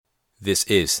This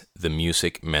is the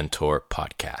Music Mentor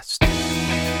Podcast.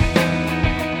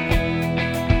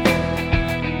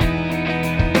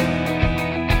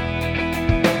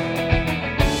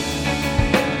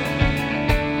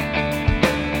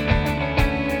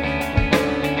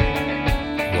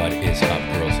 What is up,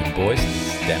 girls and boys? This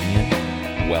is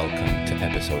Demian. Welcome to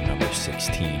episode number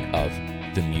 16 of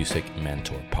the Music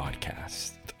Mentor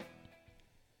Podcast.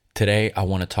 Today, I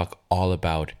want to talk all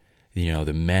about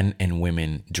the men and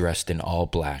women dressed in all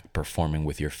black performing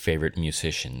with your favorite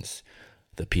musicians,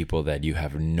 the people that you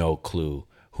have no clue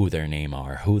who their name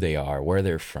are, who they are, where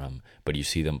they're from, but you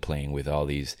see them playing with all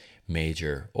these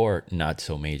major or not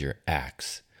so major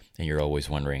acts, and you're always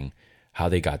wondering how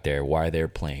they got there, why they're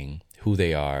playing, who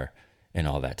they are, and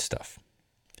all that stuff.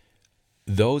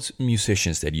 Those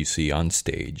musicians that you see on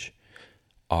stage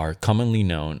are commonly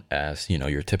known as,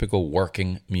 your typical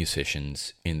working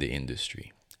musicians in the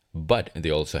industry. But they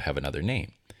also have another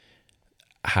name,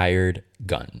 hired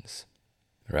guns,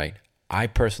 right? I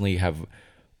personally have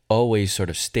always sort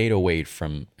of stayed away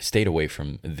from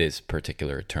this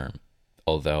particular term,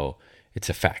 although it's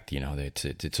a fact,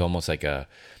 it's almost like a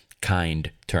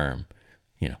kind term,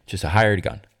 just a hired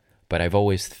gun. But I've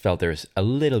always felt there's a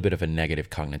little bit of a negative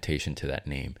connotation to that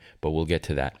name, but we'll get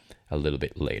to that a little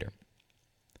bit later.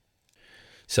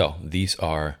 So these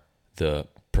are the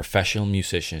professional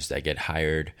musicians that get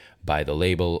hired by the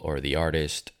label or the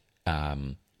artist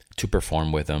to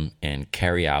perform with them and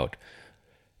carry out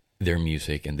their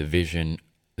music and the vision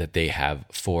that they have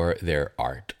for their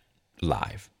art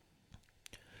live.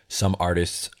 Some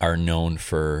artists are known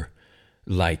for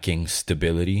liking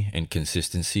stability and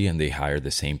consistency, and they hire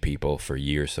the same people for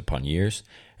years upon years.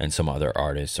 And some other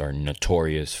artists are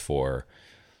notorious for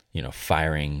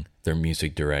firing their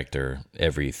music director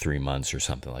every 3 months or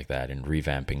something like that and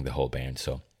revamping the whole band.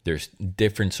 So there's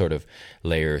different sort of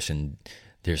layers and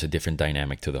there's a different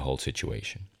dynamic to the whole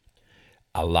situation.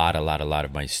 A lot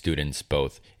of my students,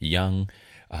 both young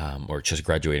or just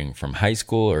graduating from high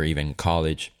school or even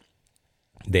college,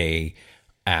 they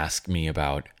ask me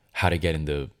about how to get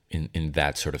in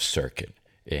that sort of circuit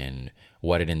and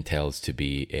what it entails to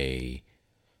be a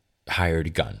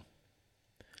hired gun.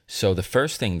 So the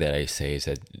first thing that I say is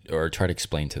that, or try to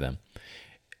explain to them,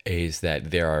 is that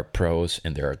there are pros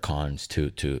and there are cons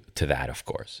to that, of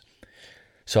course.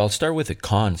 So I'll start with the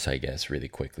cons, I guess, really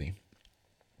quickly.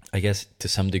 I guess to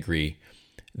some degree,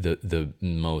 the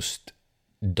most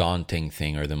daunting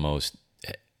thing or the most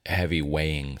heavy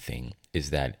weighing thing is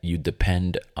that you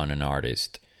depend on an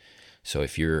artist. So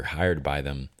if you're hired by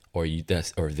them, or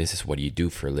this is what you do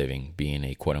for a living, being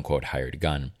a quote unquote hired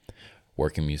gun,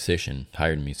 working musician,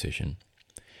 hired musician,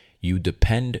 you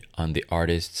depend on the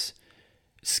artist's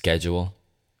schedule,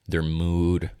 their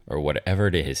mood, or whatever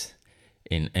it is.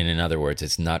 In other words,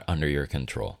 it's not under your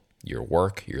control. Your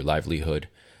work, your livelihood,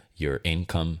 your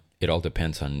income, it all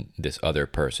depends on this other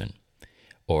person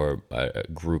or a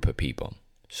group of people.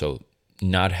 So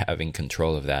not having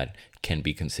control of that can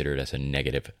be considered as a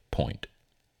negative point.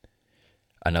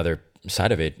 Another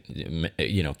side of it,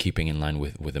 keeping in line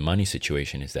with the money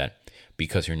situation, is that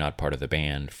because you're not part of the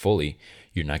band fully,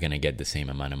 you're not going to get the same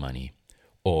amount of money.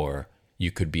 Or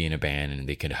you could be in a band and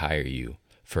they could hire you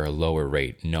for a lower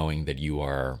rate, knowing that you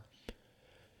are,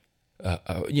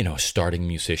 a starting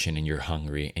musician and you're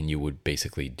hungry and you would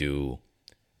basically do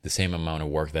the same amount of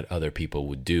work that other people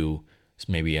would do.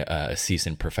 Maybe a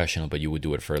seasoned professional, but you would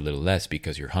do it for a little less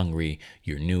because you're hungry,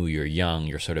 you're new, you're young,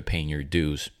 you're sort of paying your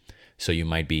dues. So you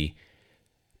might be,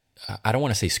 I don't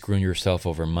want to say screwing yourself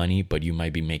over money, but you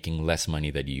might be making less money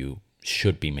than you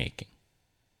should be making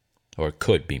or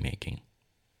could be making.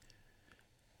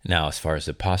 Now, as far as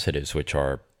the positives, which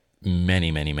are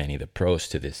many, the pros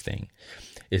to this thing,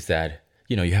 is that,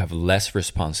 you have less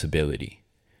responsibility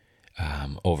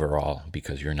overall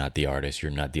because you're not the artist.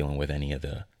 You're not dealing with any of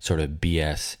the sort of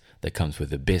BS that comes with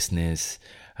the business,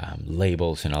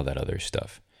 labels, and all that other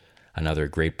stuff. Another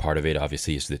great part of it,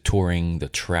 obviously, is the touring, the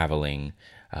traveling,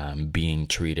 being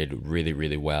treated really,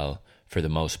 really well for the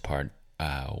most part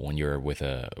when you're with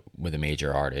a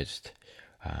major artist.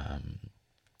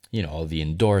 All the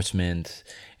endorsements,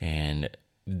 and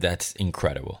that's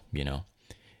incredible.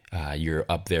 You're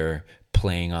up there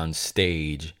playing on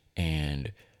stage,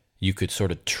 and you could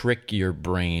sort of trick your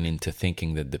brain into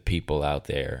thinking that the people out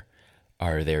there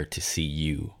are there to see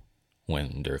you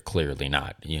when they're clearly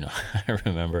not. I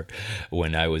remember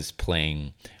when I was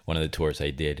playing one of the tours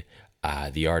I did,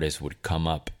 the artist would come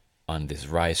up on this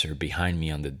riser behind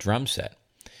me on the drum set,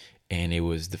 and it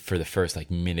was for the first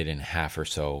minute and a half or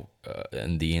so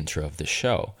in the intro of the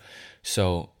show.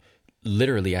 So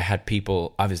literally, I had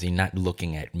people obviously not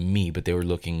looking at me, but they were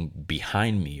looking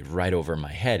behind me, right over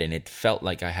my head. And it felt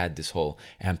like I had this whole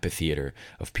amphitheater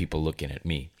of people looking at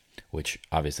me, which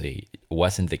obviously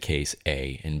wasn't the case,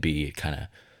 A. And B, it kind of,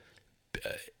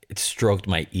 it stroked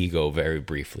my ego very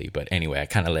briefly. But anyway, I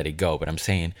kind of let it go. But I'm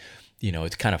saying,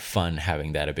 it's kind of fun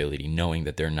having that ability, knowing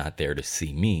that they're not there to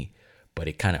see me, but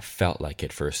it kind of felt like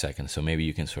it for a second. So maybe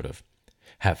you can sort of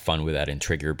have fun with that and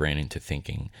trigger your brain into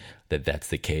thinking that that's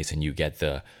the case, and you get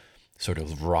the sort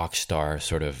of rock star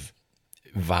sort of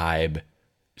vibe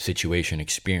situation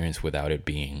experience without it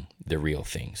being the real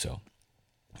thing. So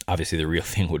obviously the real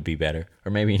thing would be better,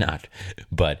 or maybe not,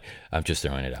 but I'm just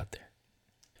throwing it out there.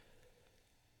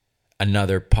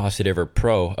 Another positive or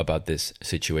pro about this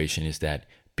situation is that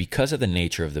because of the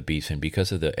nature of the beast and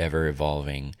because of the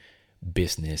ever-evolving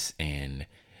business and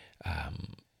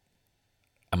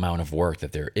amount of work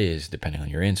that there is, depending on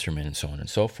your instrument and so on and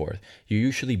so forth, you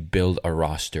usually build a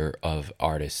roster of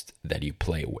artists that you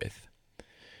play with.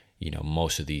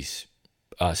 Most of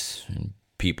us and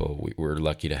people, we're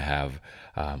lucky to have,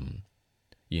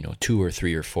 2 or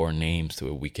 3 or 4 names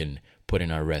that we can put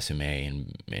in our resume,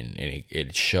 and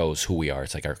it shows who we are.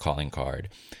 It's like our calling card,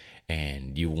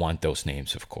 and you want those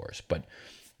names, of course. But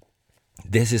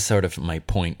this is sort of my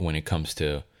point when it comes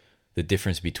to the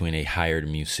difference between a hired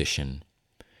musician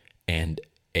and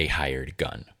a hired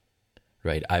gun,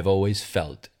 right? I've always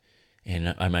felt,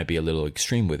 and I might be a little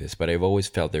extreme with this, but I've always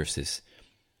felt there's this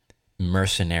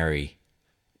mercenary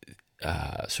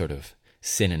sort of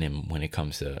synonym when it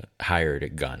comes to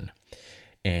hired gun.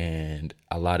 And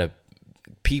a lot of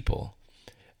people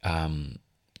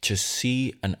just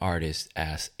see an artist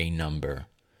as a number,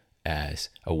 as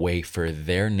a way for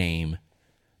their name,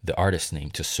 the artist's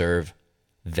name, to serve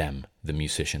them, the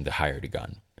musician, the hired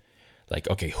gun. Like,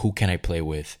 okay, who can I play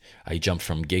with? I jump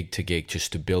from gig to gig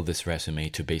just to build this resume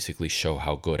to basically show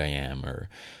how good I am, or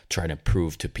try to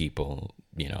prove to people,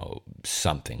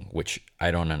 something, which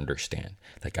I don't understand.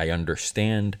 Like, I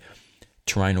understand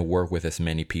trying to work with as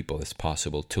many people as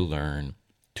possible to learn,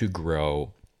 to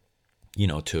grow,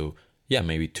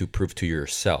 maybe to prove to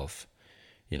yourself,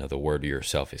 the word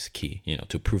yourself is key,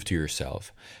 to prove to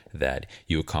yourself that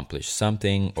you accomplished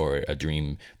something, or a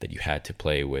dream that you had to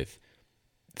play with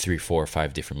 3, 4,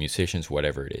 5 different musicians,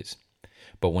 whatever it is.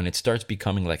 But when it starts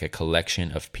becoming like a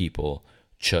collection of people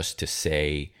just to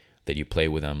say that you play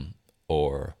with them,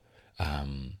 or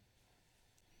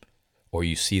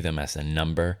you see them as a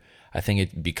number, I think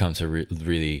it becomes a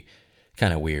really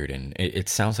kind of weird. And it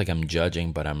sounds like I'm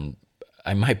judging, but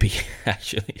I might be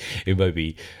actually, it might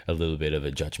be a little bit of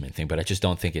a judgment thing, but I just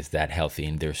don't think it's that healthy,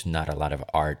 and there's not a lot of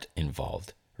art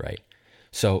involved, right?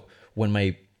 So when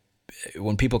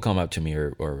people come up to me,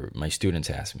 or my students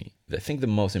ask me, I think the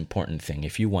most important thing,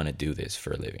 if you want to do this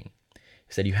for a living,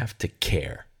 is that you have to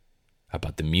care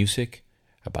about the music,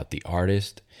 about the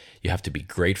artist. You have to be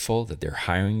grateful that they're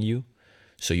hiring you.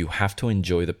 So you have to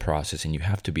enjoy the process, and you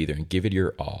have to be there and give it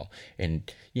your all.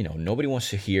 And, nobody wants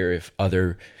to hear if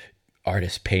other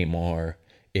artists pay more,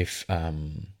 if,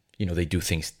 they do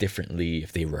things differently,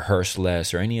 if they rehearse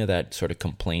less, or any of that sort of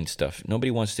complaint stuff.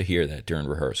 Nobody wants to hear that during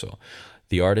rehearsal.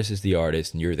 The artist is the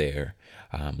artist, and you're there.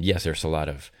 Yes, there's a lot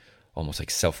of almost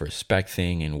like self-respect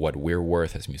thing, and what we're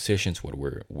worth as musicians, what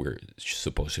we're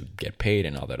supposed to get paid,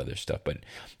 and all that other stuff. But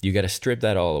you got to strip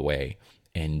that all away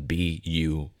and be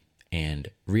you,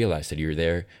 and realize that you're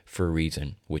there for a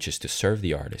reason, which is to serve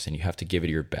the artist, and you have to give it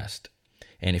your best.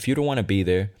 And if you don't want to be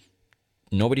there,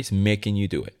 nobody's making you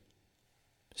do it.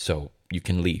 So you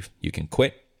can leave, you can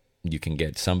quit, you can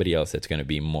get somebody else that's going to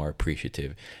be more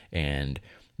appreciative and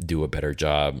do a better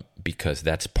job, because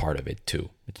that's part of it too.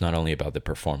 It's not only about the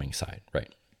performing side,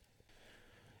 right?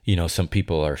 Some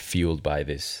people are fueled by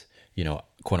this,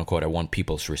 quote unquote, I want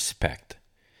people's respect.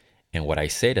 And what I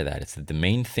say to that is that the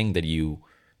main thing that you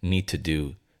need to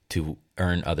do to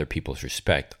earn other people's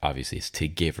respect, obviously, is to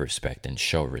give respect and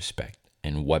show respect.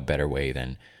 And what better way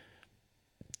than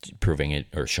proving it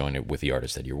or showing it with the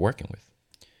artist that you're working with?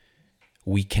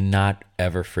 We cannot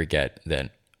ever forget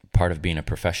that part of being a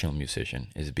professional musician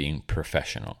is being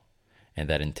professional. And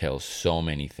that entails so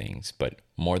many things, but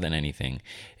more than anything,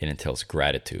 it entails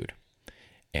gratitude.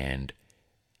 And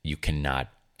you cannot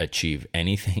achieve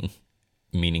anything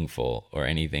meaningful or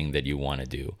anything that you want to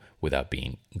do without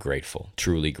being grateful,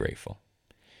 truly grateful.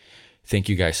 Thank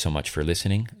you guys so much for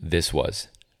listening. This was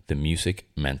the Music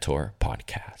Mentor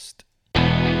Podcast.